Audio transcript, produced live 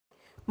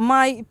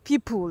My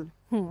people,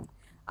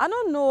 I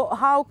don't know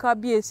how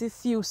Kabiyesi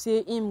feel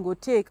say him go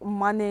take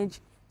manage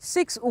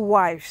 6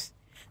 wives,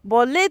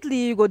 but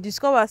lately you go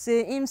discover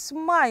say him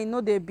smile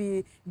no dey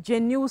be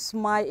genuine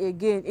smile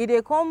again. It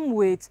dey come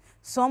with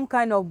some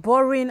kind of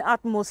boring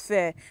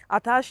atmosphere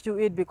attached to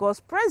it, because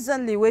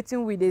presently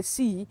wetin we dey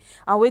see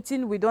and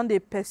wetin we don dey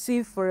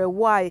perceive for a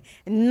while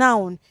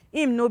now,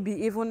 him no be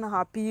even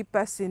happy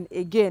person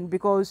again,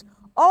 because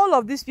all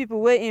of these people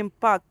wey him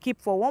pack keep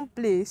for one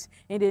place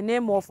in the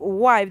name of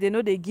wife, they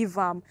no dey give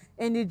am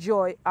any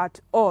joy at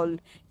all.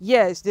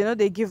 Yes, they no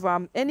dey give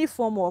am any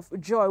form of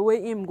joy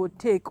wey him go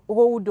take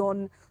hold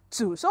on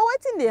to. So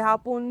wetin dey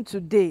happen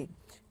today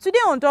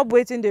on top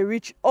wetin dey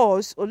reach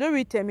us,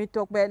 Olori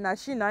Temitokpe na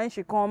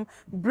she come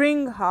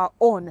bring her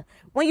own.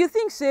 When you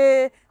think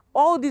say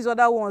all these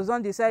other ones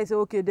don decide say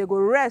okay, they go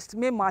rest,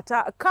 make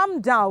matter calm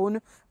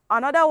down,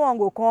 another one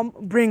go come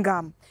bring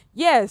am.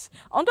 Yes,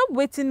 on top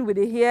wetin we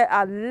dey hear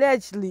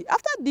allegedly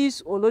after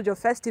this Olojo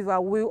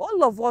festival, we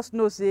all of us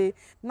know say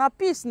na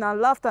peace na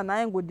laughter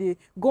na im go dey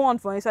go on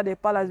for inside the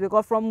palace,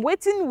 because from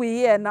wetin we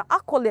hear na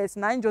accolades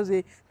na im just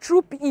dey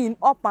troop in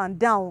up and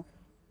down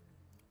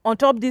on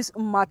top this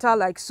matter,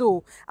 like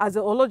so as the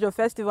Olojo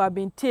festival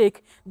been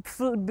take,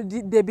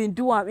 they been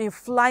do am in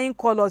flying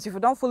colors. If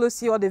you don't follow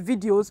see all the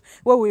videos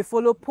where we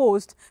follow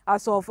post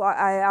as of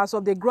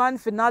the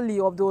grand finale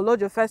of the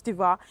Olojo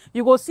festival,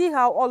 you go see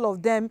how all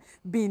of them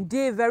been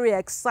very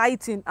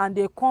exciting and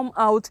they come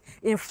out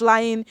in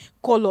flying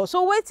colors.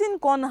 So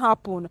wetin can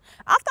happen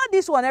after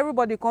this one?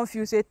 Everybody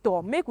confused say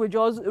to make we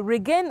just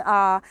regain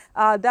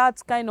that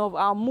kind of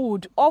our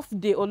mood of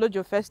the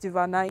Olojo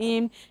festival. Na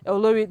him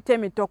Olori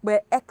Temitokpe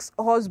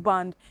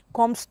ex-husband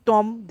come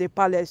storm the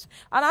palace,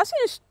 and as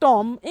he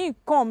storm, he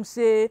come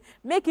say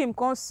make him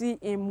come see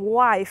him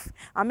wife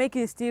and make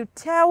him still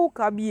tell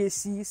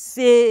Kabiyesi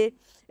say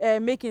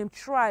make him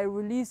try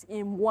release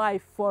him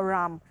wife for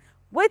am.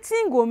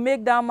 Wetin go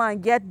make that man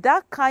get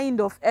that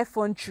kind of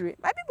effrontery?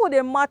 My people,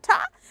 dey matter.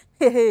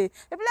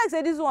 If like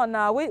say this one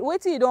now,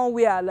 wetin he don't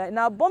wear, like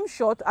now bomb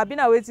shot, I been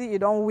na wetin he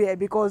don't wear,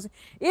 because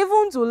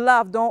even to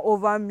laugh don't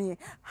over me.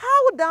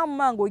 How that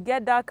man go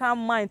get that kind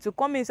of mind to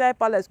come inside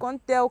palace, come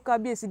tell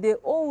Kabiyesi the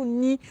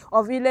Ooni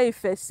of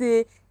Ile-Ife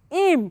say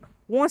him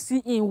wan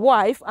see him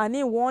wife and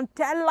he won't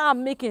tell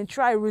am make him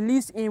try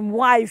release him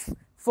wife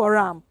for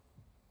am?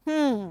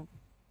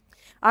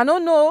 I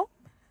don't know.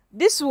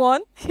 This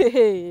one,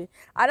 I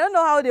don't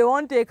know how they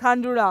want to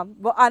handle them,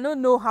 but I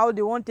don't know how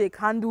they want to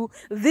handle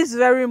this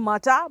very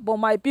matter. But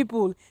my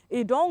people,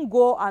 it don't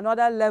go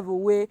another level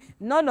where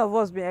none of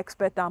us be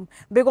expect them,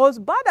 because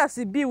bad as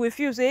it be, we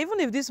feel say even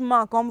if this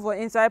man come for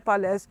inside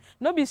palace,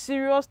 no be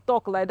serious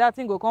talk like that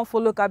thing go come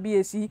follow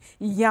Kabiyesi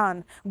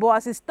yarn. But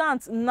as it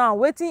stands now,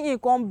 waiting in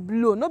come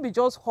blow, no be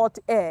just hot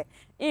air.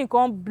 He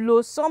come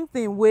blow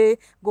something wey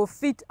go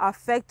fit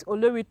affect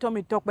Olori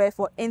Temitokpe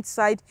for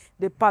inside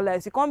the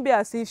palace. It can't be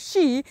as if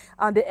she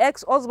and the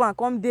ex-husband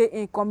come dey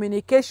in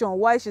communication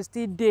while she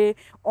still dey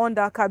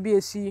under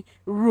Kabiyesi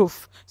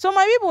roof. So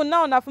my people,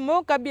 now na from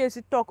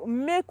Kabiyesi talk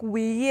make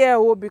we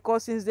hear,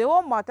 because since the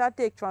whole matter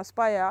take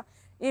transpire,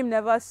 him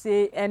never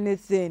say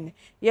anything.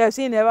 Yes,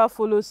 he never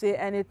follow say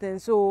anything.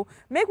 So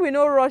make we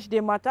no rush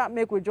the matter,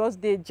 make we just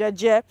dey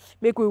jeje,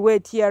 make we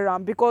wait here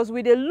am, because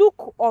with the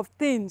look of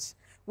things,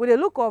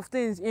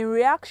 in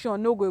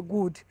reaction no go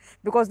good,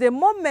 because the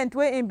moment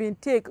where him been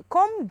take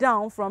come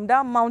down from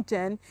that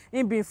mountain,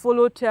 him been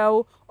follow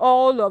tell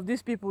all of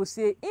these people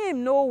say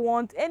him no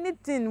want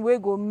anything wey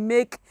go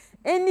make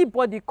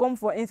anybody come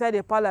for inside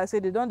the palace say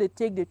they don't they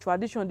take the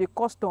tradition, the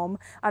custom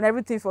and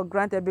everything for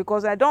granted.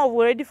 Because I don't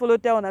already follow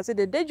tell and I say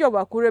the day job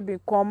Akure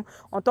been come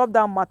on top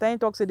that matter, he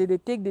talk say they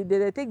take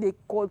the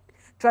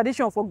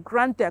tradition for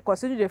granted,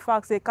 considering the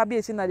fact say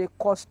Kabiyesi na the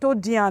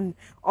custodian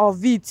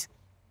of it.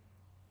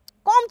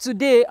 Come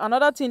today,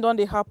 another thing don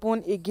dey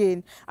happen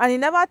again, and he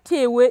never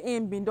tey wey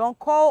him been don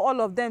call all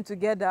of them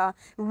together,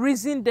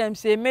 reason them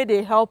say may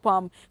they help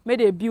am, may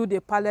they build the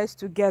palace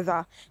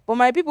together. But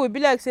my people, be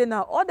like say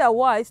now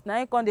otherwise na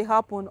it can dey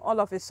happen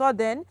all of a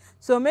sudden.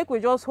 So make we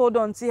just hold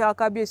on, see how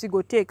Kabiyesi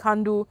go take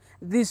handle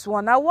this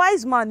one. A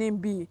wise man him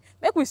be,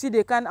 make we see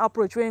the kind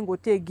approach wey him go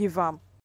take give am.